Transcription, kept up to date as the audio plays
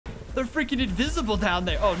They're freaking invisible down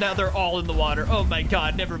there. Oh, now they're all in the water. Oh my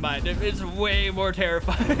God, never mind. It's way more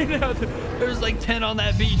terrifying. Now there's like 10 on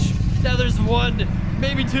that beach. Now there's 1,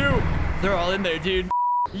 maybe 2. They're all in there, dude.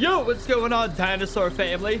 Yo, what's going on, dinosaur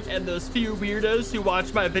family and those few weirdos who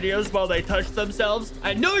watch my videos while they touch themselves?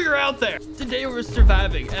 I know you're out there. Today we're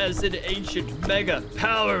surviving as an ancient, mega,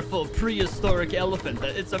 powerful, prehistoric elephant.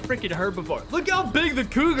 It's a freaking herbivore. Look how big the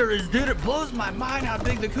cougar is, dude. It blows my mind how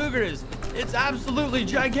big the cougar is. It's absolutely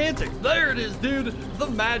gigantic. There it is, dude. The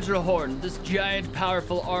Madrehorn, this giant,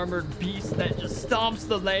 powerful, armored beast that just stomps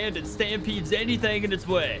the land and stampedes anything in its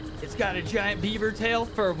way. It's got a giant beaver tail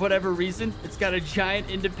for whatever reason. It's got a giant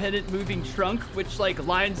independent moving trunk, which like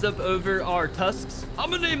lines up over our tusks.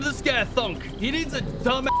 I'm gonna name this guy Thunk. He needs a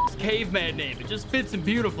dumbass caveman name. It just fits him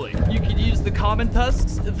beautifully. You could use the common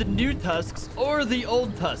tusks, the new tusks, or the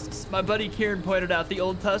old tusks. My buddy Kieran pointed out the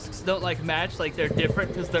old tusks don't like match, like they're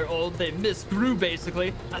different because they're old. They misgrew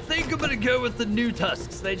basically. I think I'm gonna go with the new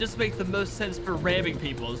tusks. They just make the most sense for ramming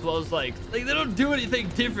people, as well as like they don't do anything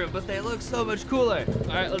different, but they look so much cooler.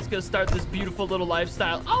 All right, let's go start this beautiful little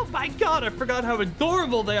lifestyle. Oh my God, I forgot how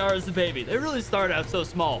adorable they are as a baby. They really start out so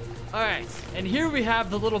small. All right, and here we have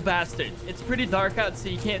the little bastard. It's pretty dark out, so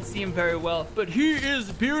you can't see him very well, but he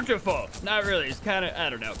is beautiful. Not really, he's kind of, I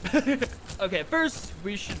don't know. Okay, first,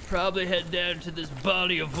 we should probably head down to this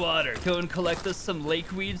body of water. Go and collect us some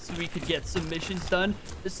lake weeds so we could get some missions done.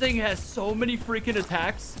 This thing has so many freaking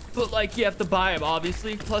attacks, but like you have to buy them,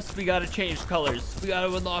 obviously. Plus, we gotta change colors. We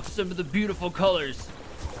gotta unlock some of the beautiful colors.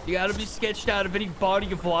 You gotta be sketched out of any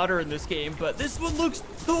body of water in this game, but this one looks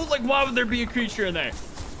so like, why would there be a creature in there?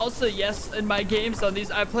 Also, yes, in my games on these,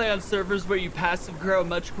 I play on servers where you passive grow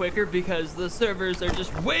much quicker because the servers are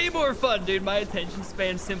just way more fun, dude. My attention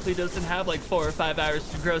span simply doesn't have like 4 or 5 hours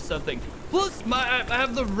to grow something. Plus, I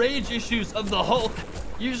have the rage issues of the Hulk.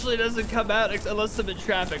 Usually doesn't come out unless I'm in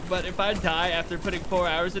traffic, but if I die after putting 4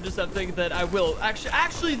 hours into something, then I will.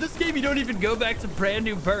 Actually, this game, you don't even go back to brand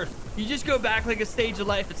new birth. You just go back like a stage of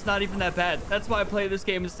life. It's not even that bad. That's why I play this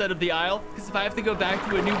game instead of the Isle, because if I have to go back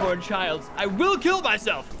to a newborn child, I will kill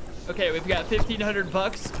myself. Okay, we've got 1,500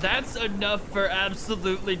 bucks. That's enough for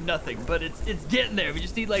absolutely nothing, but it's getting there. We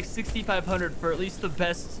just need like 6,500 for at least the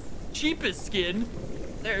best, cheapest skin.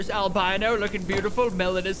 There's albino, looking beautiful,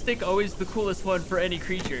 melanistic, always the coolest one for any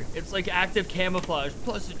creature. It's like active camouflage,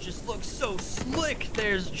 plus it just looks so slick.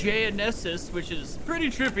 There's Gianessus, which is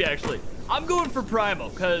pretty trippy actually. I'm going for primal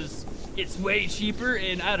because it's way cheaper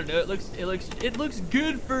and I don't know, it looks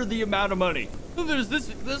good for the amount of money. Oh, there's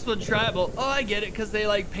this one, tribal. Oh, I get it, because they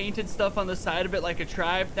like painted stuff on the side of it like a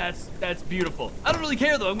tribe. That's beautiful. I don't really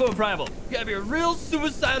care though, I'm going primal. You gotta be a real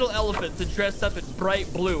suicidal elephant to dress up in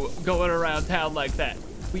bright blue going around town like that.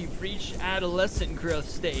 We've reached adolescent growth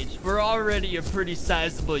stage. We're already a pretty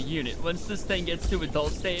sizable unit. Once this thing gets to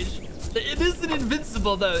adult stage, it isn't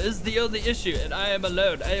invincible though, is the only issue, and I am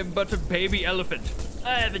alone. I am but a baby elephant.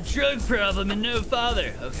 I have a drug problem and no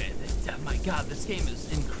father. Okay, oh my God, this game is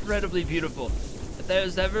incredibly beautiful. If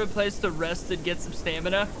there's ever a place to rest and get some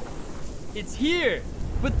stamina, it's here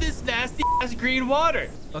with this nasty ass green water.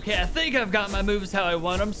 Okay, I think I've got my moves how I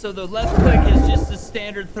want them. So the left click is just a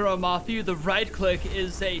standard throw them off you. The right click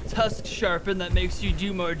is a tusk sharpen that makes you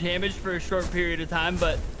do more damage for a short period of time,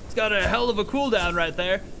 but it's got a hell of a cooldown right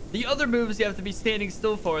there. The other moves you have to be standing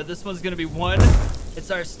still for. This one's gonna be 1.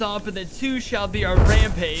 It's our stomp, and then 2 shall be our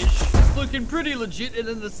rampage. Looking pretty legit, and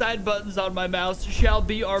then the side buttons on my mouse shall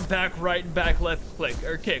be our back right and back left click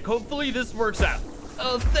or kick. Hopefully this works out.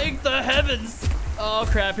 Oh, thank the heavens. Oh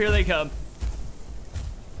crap, here they come.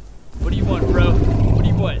 What do you want, bro? What do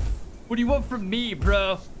you want? What do you want from me,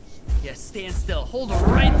 bro? Yeah, stand still. Hold it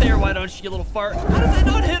right there, why don't you, little fart? How did they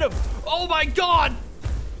not hit him? Oh my God!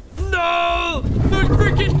 No! They're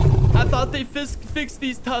freaking... I thought they fixed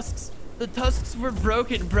these tusks. The tusks were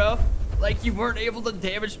broken, bro. Like you weren't able to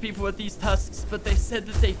damage people with these tusks, but they said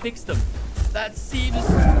that they fixed them. That seems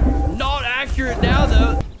not accurate now,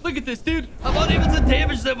 though. Look at this, dude. I'm unable to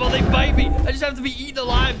damage them while they bite me. I just have to be eaten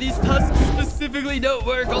alive. These tusks specifically don't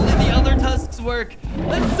work. Only the other tusks work.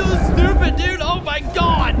 That's so stupid, dude. Oh my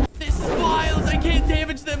God. This is wild. I can't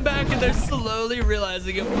damage them back, and they're slowly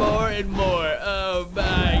realizing it more and more. Oh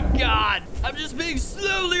my God. I'm just being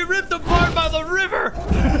slowly ripped apart by the river.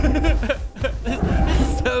 This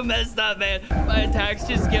is so messed up, man. My attacks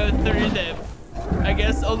just go through them. I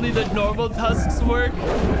guess only the normal tusks work.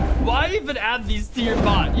 Why even add these to your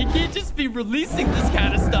bot? You can't just be releasing this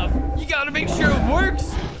kind of stuff. You gotta make sure it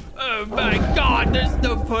works. Oh my God, there's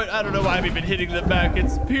no point. I don't know why I'm even hitting them back.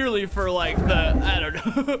 It's purely for like the, I don't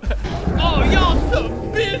know. Oh, y'all some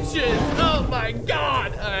bitches. Oh my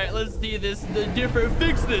God. All right, let's do this the different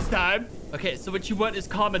fix this time. Okay, so what you want is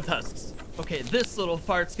common tusks. Okay, this little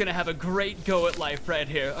fart's gonna have a great go at life right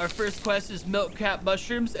here. Our first quest is milk cap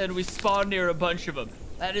mushrooms, and we spawn near a bunch of them.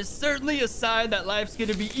 That is certainly a sign that life's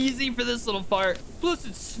gonna be easy for this little fart. Plus,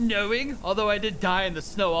 it's snowing, although I did die in the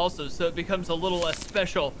snow also, so it becomes a little less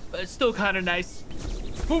special, but it's still kind of nice.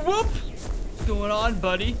 Whoop, whoop! What's going on,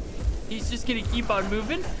 buddy? He's just gonna keep on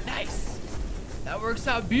moving. Nice. That works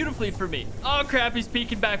out beautifully for me. Oh, crap, he's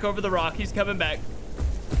peeking back over the rock. He's coming back.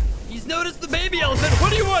 He's noticed the baby elephant.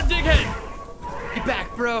 What do you want, dighead? Get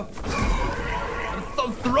back, bro.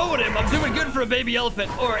 I'm throwing him. I'm doing good for a baby elephant.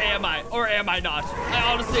 Or am I? Or am I not?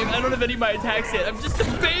 I honestly, I don't have any of my attacks yet. I'm just a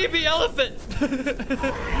baby elephant.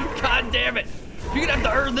 God damn it. You're gonna have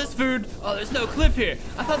to earn this food. Oh, there's no cliff here.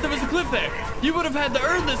 I thought there was a cliff there. You would have had to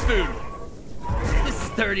earn this food. This is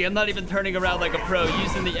 30. I'm not even turning around like a pro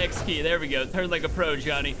using the X key. There we go. Turn like a pro,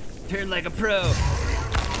 Johnny. Turn like a pro.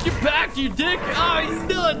 Get back, you dick! Oh, he's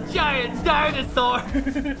still a giant dinosaur!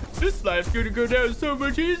 This life's gonna go down so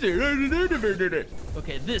much easier.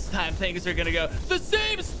 Okay, this time things are gonna go the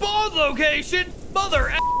same spawn location! Mother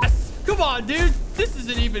ass! Come on, dude! This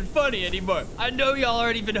isn't even funny anymore. I know y'all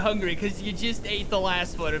aren't even hungry because you just ate the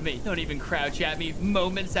last one of me. Don't even crouch at me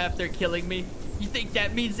moments after killing me. You think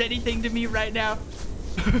that means anything to me right now?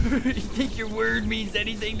 You think your word means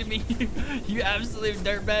anything to me? You absolute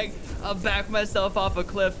dirtbag. I'll back myself off a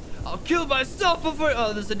cliff. I'll kill myself before...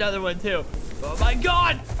 Oh, there's another one too. Oh my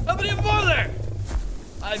god! How many more there?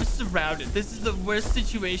 I'm surrounded. This is the worst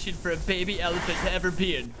situation for a baby elephant to ever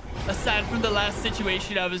be in. Aside from the last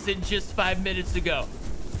situation I was in just 5 minutes ago.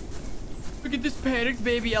 Look at this panicked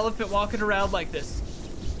baby elephant walking around like this.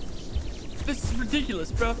 This is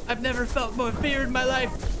ridiculous, bro. I've never felt more fear in my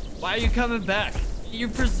life. Why are you coming back? You're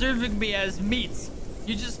preserving me as meat.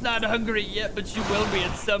 You're just not hungry yet, but you will be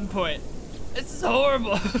at some point. This is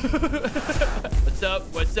horrible. What's up?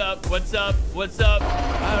 What's up? What's up? What's up?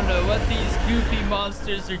 I don't know what these goofy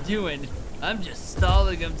monsters are doing. I'm just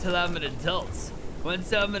stalling them till I'm an adult.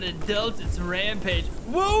 Once I'm an adult, it's rampage.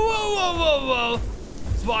 Whoa, whoa, whoa, whoa, whoa.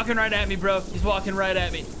 He's walking right at me, bro. He's walking right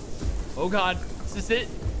at me. Oh, God. Is this it?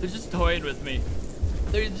 They're just toying with me.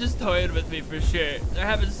 They're just toying with me for sure. They're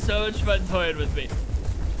having so much fun toying with me.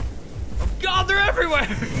 Oh God, they're everywhere!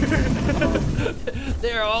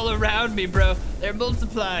 They're all around me, bro. They're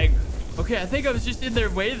multiplying. Okay, I think I was just in their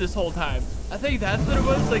way this whole time. I think that's what it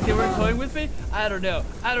was, like they weren't toying with me. I don't know.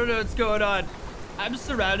 I don't know what's going on. I'm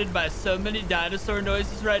surrounded by so many dinosaur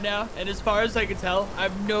noises right now, and as far as I can tell,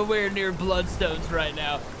 I'm nowhere near Bloodstones right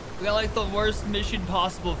now. We got like the worst mission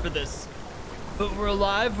possible for this. But we're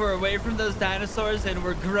alive, we're away from those dinosaurs, and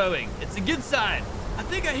we're growing. It's a good sign. I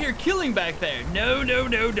think I hear killing back there. No, no,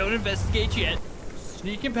 no, don't investigate yet.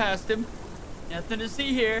 Sneaking past him. Nothing to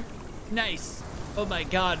see here. Nice. Oh my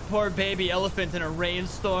God, poor baby elephant in a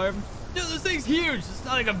rainstorm. Dude, this thing's huge. It's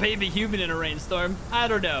not like a baby human in a rainstorm. I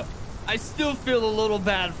don't know. I still feel a little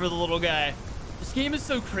bad for the little guy. This game is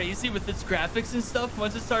so crazy with its graphics and stuff.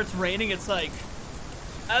 Once it starts raining, it's like,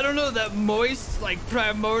 I don't know, that moist, like,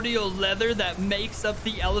 primordial leather that makes up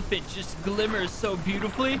the elephant just glimmers so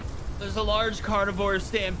beautifully. There's a large carnivore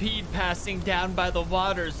stampede passing down by the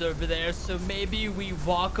waters over there, so maybe we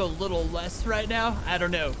walk a little less right now. I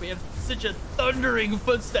don't know. We have such a thundering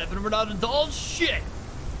footstep and we're not adults. Shit!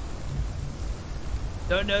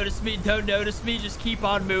 Don't notice me. Don't notice me. Just keep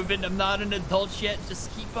on moving. I'm not an adult yet.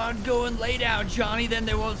 Just keep on going. Lay down, Johnny. Then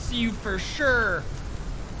they won't see you for sure.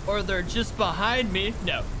 Or they're just behind me.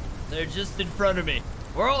 No, they're just in front of me.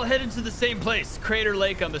 We're all headed to the same place, Crater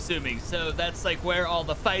Lake, I'm assuming. So that's like where all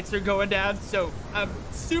the fights are going down. So I'm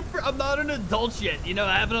not an adult yet. You know,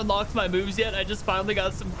 I haven't unlocked my moves yet. I just finally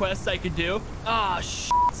got some quests I could do. Ah,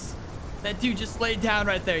 shit. That dude just laid down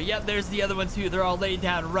right there. Yep, there's the other one too. They're all laid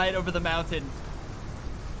down right over the mountain.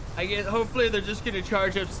 I guess hopefully they're just gonna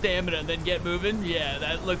charge up stamina and then get moving. Yeah,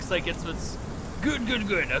 that looks like it's what's good, good,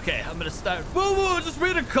 good. Okay, I'm gonna start. Whoa, whoa, just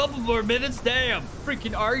wait a couple more minutes. Damn,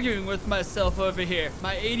 freaking arguing with myself over here.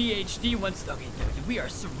 My ADHD wants. Okay, dude, we are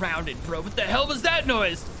surrounded, bro. What the hell was that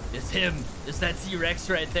noise? It's him. It's that T-Rex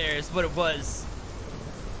right there. Is what it was.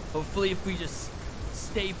 Hopefully, if we just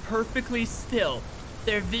stay perfectly still,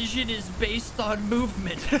 their vision is based on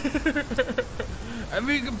movement. I mean,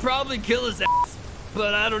 we could probably kill his ass,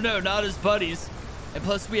 but I don't know, not his buddies. And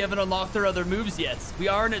plus, we haven't unlocked our other moves yet. We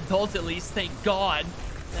are an adult at least, thank God.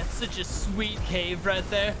 That's such a sweet cave right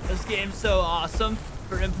there. This game's so awesome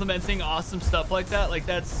for implementing awesome stuff like that. Like,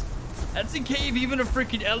 that's a cave even a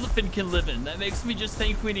freaking elephant can live in. That makes me just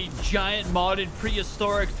think we need giant modded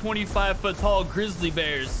prehistoric 25-foot tall grizzly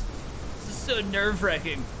bears. This is so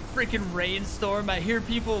nerve-wracking. Freaking rainstorm. I hear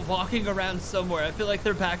people walking around somewhere. I feel like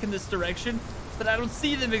they're back in this direction. but I don't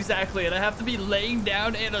see them exactly, and I have to be laying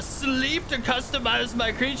down and asleep to customize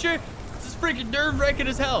my creature. This is freaking nerve-wracking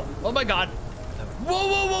as hell. Oh my god. Whoa,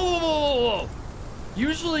 whoa, whoa, whoa, whoa, whoa, whoa.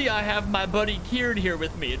 Usually I have my buddy Kieran here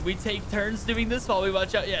with me, and we take turns doing this while we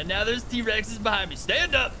watch out. Yeah, now there's T-Rexes behind me.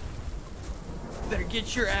 Stand up. Better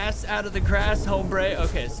get your ass out of the grass, hombre.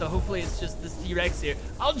 Okay, so hopefully it's just this T-Rex here.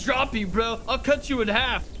 I'll drop you, bro. I'll cut you in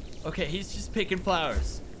half. Okay, he's just picking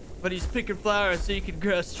flowers. But he's picking flowers so he can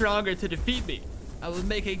grow stronger to defeat me. I will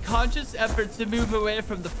make a conscious effort to move away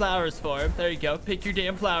from the flowers for him. There you go. Pick your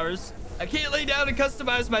damn flowers. I can't lay down and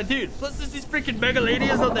customize my dude. Plus, there's these freaking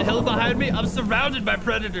megaladias on the hill behind me. I'm surrounded by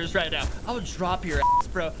predators right now. I will drop your ass,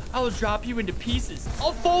 bro. I will drop you into pieces.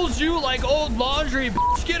 I'll fold you like old laundry,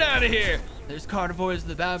 bitch. Get out of here. There's carnivores in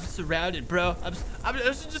the back. I'm surrounded, bro. I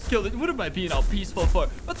should just kill it. What am I being all peaceful for?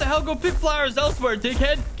 What the hell? Go pick flowers elsewhere,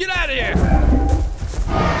 dickhead. Get out of here.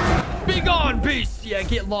 Be gone, beast. Yeah,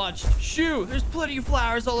 get launched. Shoo. There's plenty of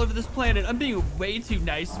flowers all over this planet. I'm being way too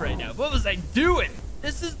nice right now. What was I doing?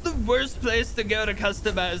 This is the worst place to go to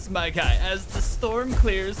customize my guy. As the storm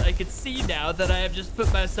clears, I can see now that I have just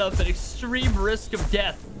put myself at extreme risk of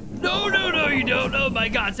death. No, no, no, you don't. Oh my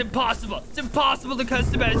god, it's impossible. It's impossible to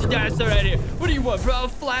customize your dinosaur right here. What do you want, bro? I'll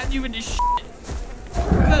flatten you into shit.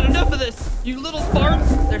 I've had enough of this. You little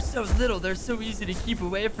farts. They're so little. They're so easy to keep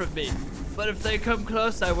away from me. But if they come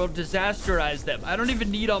close, I will disasterize them. I don't even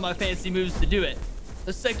need all my fancy moves to do it.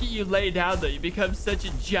 The second you lay down, though, you become such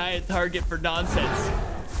a giant target for nonsense.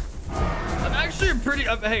 I'm actually pretty...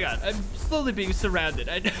 hang on. I'm slowly being surrounded.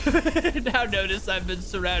 I now notice I've been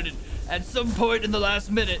surrounded at some point in the last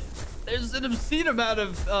minute. There's an obscene amount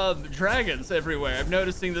of dragons everywhere. I'm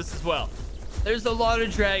noticing this as well. There's a lot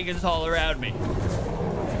of dragons all around me.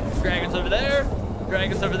 Dragons over there.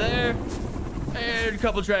 Dragons over there. And a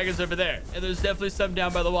couple dragons over there. And there's definitely some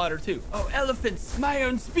down by the water, too. Oh, elephants. My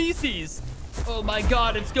own species. Oh my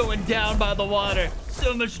god, it's going down by the water.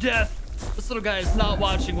 So much death. This little guy is not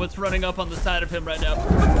watching what's running up on the side of him right now.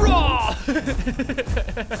 Bro!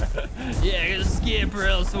 Yeah, gonna scamper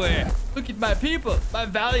elsewhere. Look at my people. My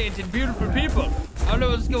valiant and beautiful people. I don't know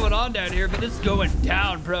what's going on down here, but it's going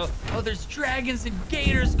down, bro. Oh, there's dragons and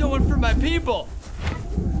gators going for my people.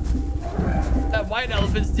 That white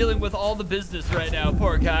elephant's dealing with all the business right now,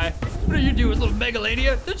 poor guy. What are you doing, little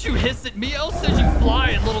megalania? Don't you hiss at me? I'll send you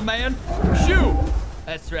flying, little man. Shoo!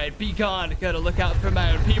 That's right, be gone. Gotta look out for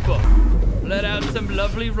my own people. Let out some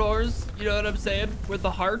lovely roars, you know what I'm saying? With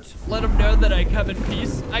the heart. Let them know that I come in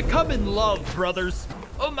peace. I come in love, brothers.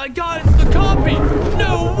 Oh my god, it's the copy!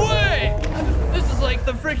 No way! This is like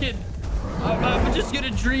the freaking... I'm just gonna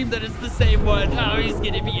dream that it's the same one. Oh, he's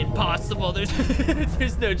gonna be impossible.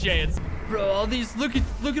 There's no chance. Bro, all these... Look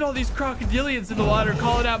at all these crocodilians in the water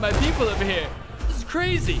calling out my people over here. This is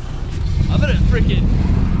crazy. I'm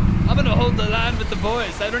gonna hold the line with the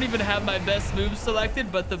boys. I don't even have my best move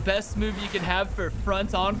selected, but the best move you can have for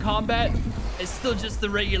front-on combat is still just the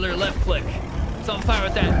regular left click. So I'm fine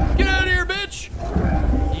with that. Get out of here, bitch!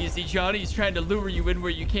 Easy, Johnny. He's trying to lure you in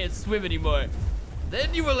where you can't swim anymore.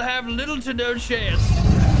 Then you will have little to no chance.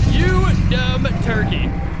 You dumb turkey.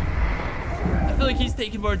 I feel like he's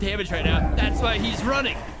taking more damage right now. That's why he's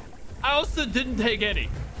running. I also didn't take any.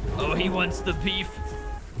 Oh, he wants the beef.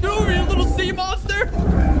 Get over here, little sea monster!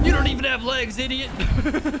 You don't even have legs, idiot.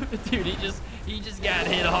 Dude, he just got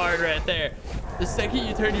hit hard right there. The second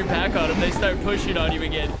you turn your back on him, they start pushing on you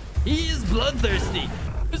again. He is bloodthirsty.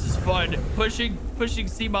 This is fun. Pushing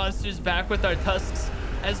sea monsters back with our tusks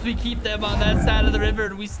as we keep them on that side of the river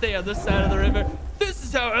and we stay on this side of the river. This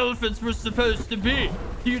is how elephants were supposed to be.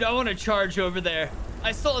 Dude, I want to charge over there.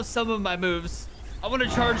 I still have some of my moves. I want to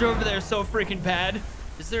charge over there so freaking bad.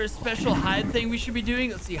 Is there a special hide thing we should be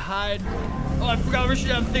doing? Let's see, hide. Oh, I forgot we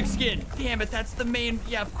should have thick skin. Damn it, that's the main...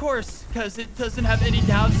 Yeah, of course, because it doesn't have any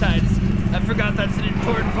downsides. I forgot that's an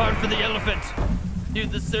important part for the elephant.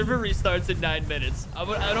 Dude, the server restarts in 9 minutes. I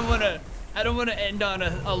don't want to end on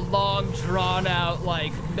a long, drawn-out,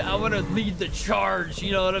 like... I want to lead the charge,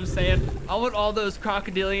 you know what I'm saying? I want all those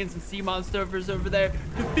crocodilians and sea monsters over there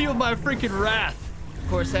to feel my freaking wrath. Of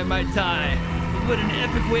course, I might die. But what an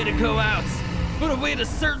epic way to go out. What a way to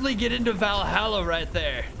certainly get into Valhalla right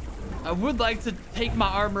there. I would like to take my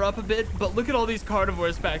armor up a bit, but look at all these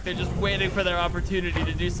carnivores back there just waiting for their opportunity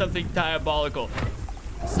to do something diabolical.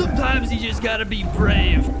 Sometimes you just gotta be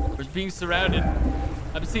brave. We're being surrounded.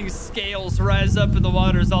 I'm seeing scales rise up in the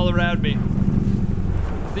waters all around me.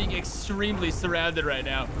 Being extremely surrounded right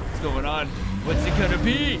now. What's going on? What's it gonna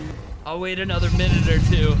be? I'll wait another minute or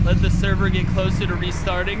two. Let the server get closer to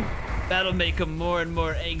restarting. That'll make them more and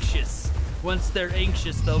more anxious. Once they're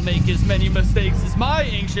anxious, they'll make as many mistakes as my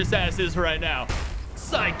anxious ass is right now.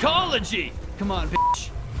 Psychology! Come on,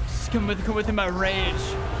 bitch. Just come within my range.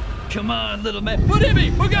 Come on, little man. What hit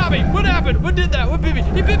me? What got me? What happened? What did that? What bit me?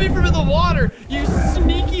 He bit me from in the water. You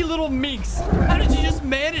sneaky little minks. How did you just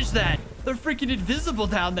manage that? They're freaking invisible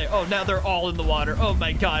down there. Oh, now they're all in the water. Oh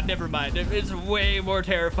my God, never mind. It's way more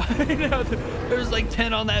terrifying. There's like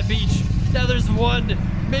 10 on that beach. Now there's 1,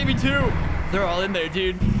 maybe 2. They're all in there,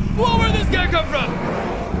 dude. Whoa, where'd this guy come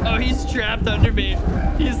from? Oh, he's trapped under me.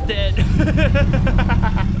 He's dead.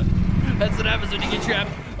 That's what happens when you get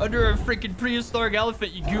trapped under a freaking prehistoric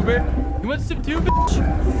elephant, you goober. You want some too,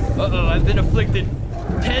 bitch? Uh-oh, I've been afflicted.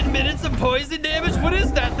 10 minutes of poison damage? What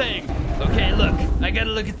is that thing? Okay, look, I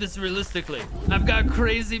gotta look at this realistically. I've got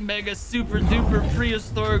crazy, mega, super duper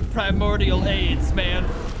prehistoric primordial AIDS, man.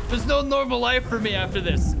 There's no normal life for me after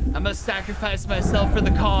this. I must sacrifice myself for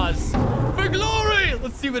the cause. For glory!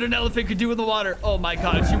 Let's see what an elephant could do in the water. Oh my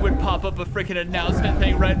God, she would pop up a freaking announcement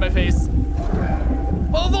thing right in my face.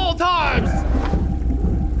 Of all times!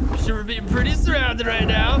 I'm sure we're being pretty surrounded right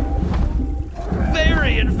now.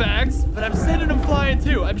 Very, in fact. But I'm sending them flying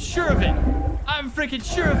too. I'm sure of it. I'm freaking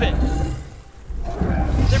sure of it.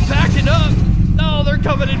 They're backing up. No, they're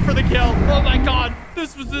coming in for the kill. Oh my God,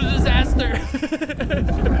 this was a disaster.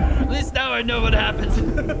 At least now I know what happens.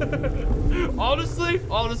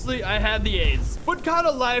 Honestly, I had the AIDS. What kind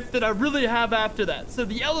of life did I really have after that? So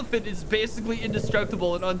the elephant is basically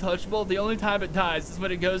indestructible and untouchable. The only time it dies is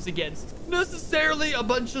when it goes against necessarily a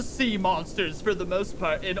bunch of sea monsters for the most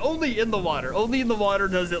part, and only in the water. Only in the water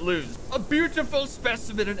does it lose. A beautiful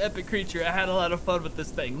specimen, an epic creature. I had a lot of fun with this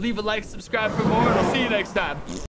thing. Leave a like, subscribe for more, and I'll see you next time.